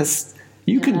 like, and that's,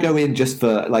 you can go in just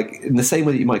for, like, in the same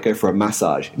way that you might go for a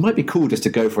massage. It might be cool just to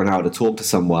go for an hour to talk to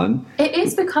someone. It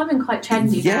is becoming quite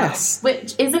trendy now,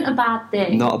 which isn't a bad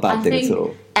thing. Not a bad thing at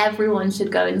all. Everyone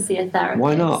should go and see a therapist.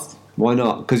 Why not? Why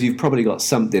not? Because you've probably got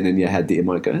something in your head that you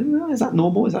might go, oh, is that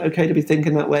normal? Is that okay to be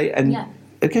thinking that way? And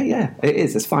okay, it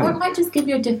is. It's fine. Or it might just give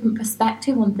you a different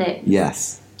perspective on things.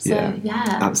 Yes. So,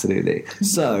 absolutely.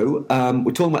 So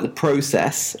we're talking about the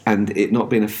process and it not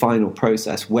being a final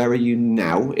process. Where are you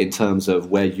now in terms of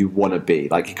where you want to be?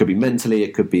 Like, it could be mentally,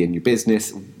 it could be in your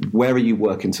business. Where are you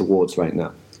working towards right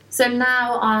now? So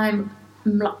now I'm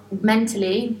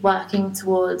mentally working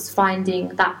towards finding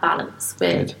that balance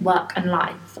with work and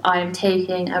life. I'm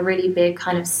taking a really big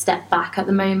kind of step back at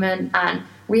the moment and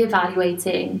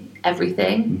reevaluating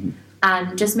everything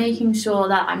and just making sure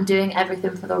that I'm doing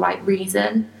everything for the right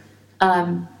reason.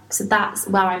 So that's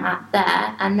where I'm at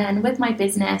there. And then with my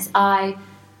business, I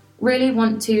really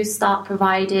want to start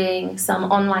providing some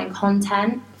online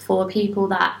content for people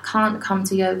that can't come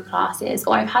to yoga classes.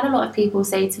 Or I've had a lot of people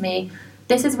say to me,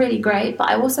 this is really great, but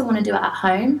I also want to do it at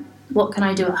home. What can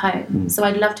I do at home? So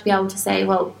I'd love to be able to say,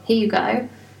 well, here you go.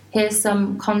 Here's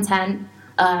some content.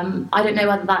 I don't know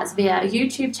whether that's via a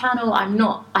YouTube channel.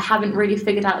 I haven't really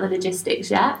figured out the logistics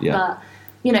yet. But,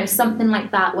 something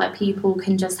like that where people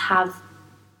can just have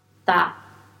that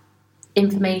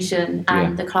information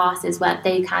and the classes where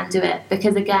they can do it.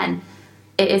 Because, again,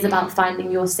 it is about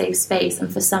finding your safe space.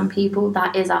 And for some people,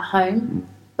 that is at home.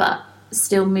 But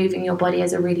still moving your body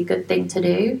is a really good thing to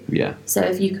do. Yeah. So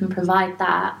if you can provide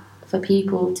that for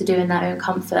people to do in their own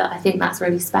comfort, I think that's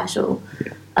really special.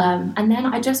 Yeah. And then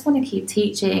I just want to keep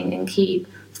teaching and keep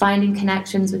finding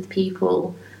connections with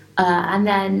people. And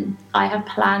then I have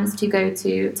plans to go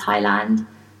to Thailand,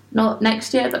 not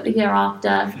next year, but the year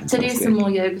after, to do some more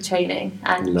yoga training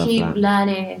and keep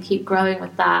learning and keep growing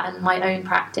with that. And my own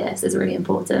practice is really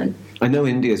important. I know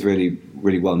India is really,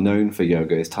 really well known for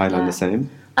yoga. Is Thailand the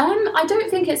same? I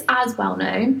don't think it's as well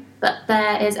known, but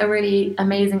there is a really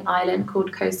amazing island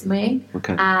called Koh Samui,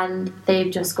 and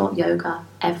they've just got yoga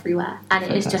everywhere, and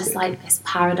it is just Fantastic. like this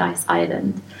paradise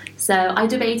island. So I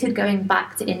debated going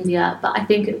back to India, but I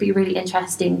think it'd be really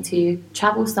interesting to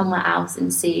travel somewhere else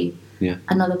and see Yeah.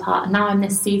 another part. And now I'm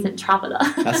this seasoned traveller.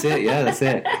 That's it, yeah, that's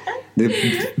it.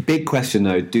 The big question,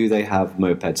 though, do they have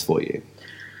mopeds for you?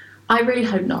 I really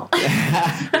hope not.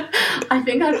 I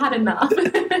think I've had enough.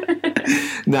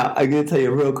 Now, I'm going to tell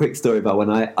you a real quick story about when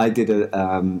I did a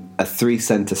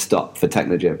 3-center stop for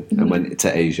Technogym and went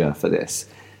to Asia for this.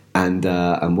 And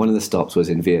one of the stops was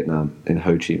in Vietnam, in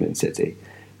Ho Chi Minh City.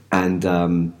 And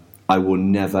I will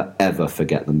never, ever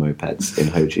forget the mopeds in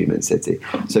Ho Chi Minh City.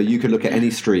 So you could look at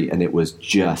any street and it was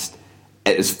just,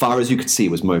 as far as you could see,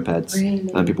 was mopeds. Really?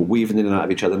 And people weaving in and out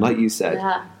of each other. And like you said,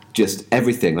 Yeah. just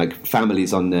everything, like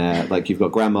families on there, like you've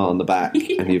got grandma on the back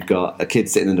and you've got a kid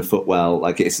sitting in a footwell.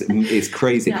 Like it's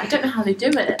crazy. Yeah, I don't know how they do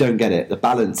it. Don't get it. The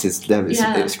balance is there.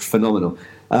 It's phenomenal.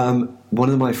 One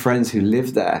of my friends who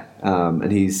lived there,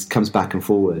 and he comes back and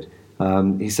forward.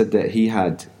 He said that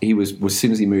he was as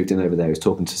soon as he moved in over there, he was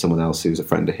talking to someone else who was a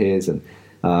friend of his, and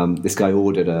this guy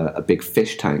ordered a big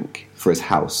fish tank for his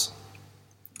house.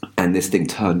 And this thing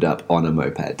turned up on a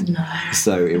moped. No.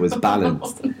 So it was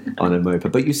balanced on a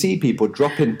moped. But you see people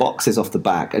dropping boxes off the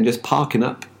back and just parking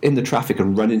up in the traffic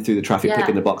and running through the traffic,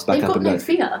 picking the box back They've up got and no going.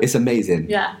 fear. It's amazing.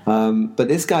 Yeah. But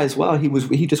this guy as well,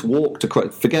 he just walked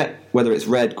across, forget whether it's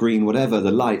red, green, whatever,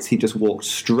 the lights, he just walked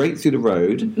straight through the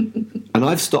road. And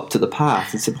I've stopped at the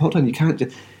path and said, hold on, you can't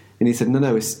just... And he said,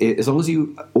 no, as long as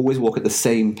you always walk at the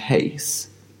same pace,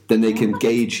 then they can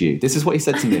gauge you. This is what he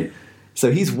said to me. So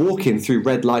he's walking through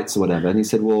red lights or whatever, and he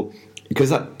said, well,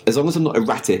 because as long as I'm not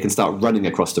erratic and start running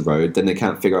across the road, then they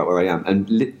can't figure out where I am.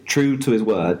 And true to his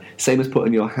word, same as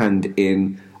putting your hand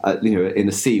in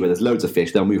the sea where there's loads of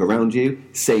fish, they'll move around you,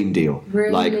 same deal.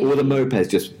 Really? Like all the mopeds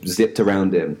just zipped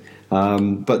around him.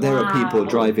 But there are people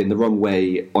driving the wrong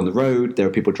way on the road, there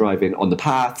are people driving on the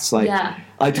paths, like... Yeah.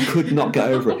 I could not get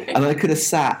over it. And I could have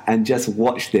sat and just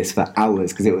watched this for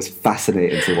hours because it was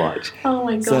fascinating to watch. Oh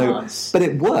my gosh. But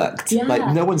it worked. Yeah,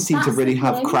 like no one seemed to that's really the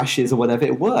have thing. crashes or whatever.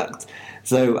 It worked.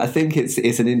 So I think it's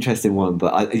an interesting one,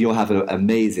 but you'll have an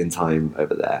amazing time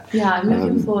over there. Yeah, I'm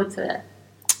looking forward to it.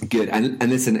 Good. And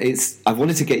listen, I've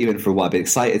wanted to get you in for a while. I've been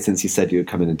excited since you said you would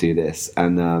come in and do this.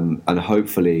 And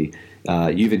hopefully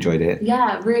you've enjoyed it.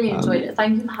 Yeah, really enjoyed it.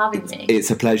 Thank you for having me. It's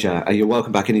a pleasure, and you're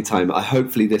welcome back anytime.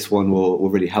 Hopefully this one will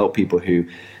really help people who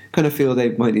kind of feel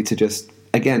they might need to just,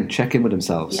 again, check in with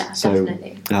themselves. Yeah, so,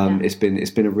 definitely.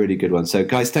 It's been a really good one. So,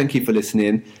 guys, thank you for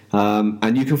listening.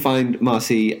 And you can find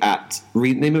Marcy at,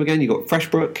 name him again, you got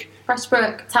Freshbrook,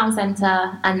 Freshbrook, Town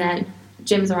Centre, and then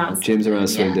gyms around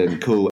Swindon. Yeah. Cool.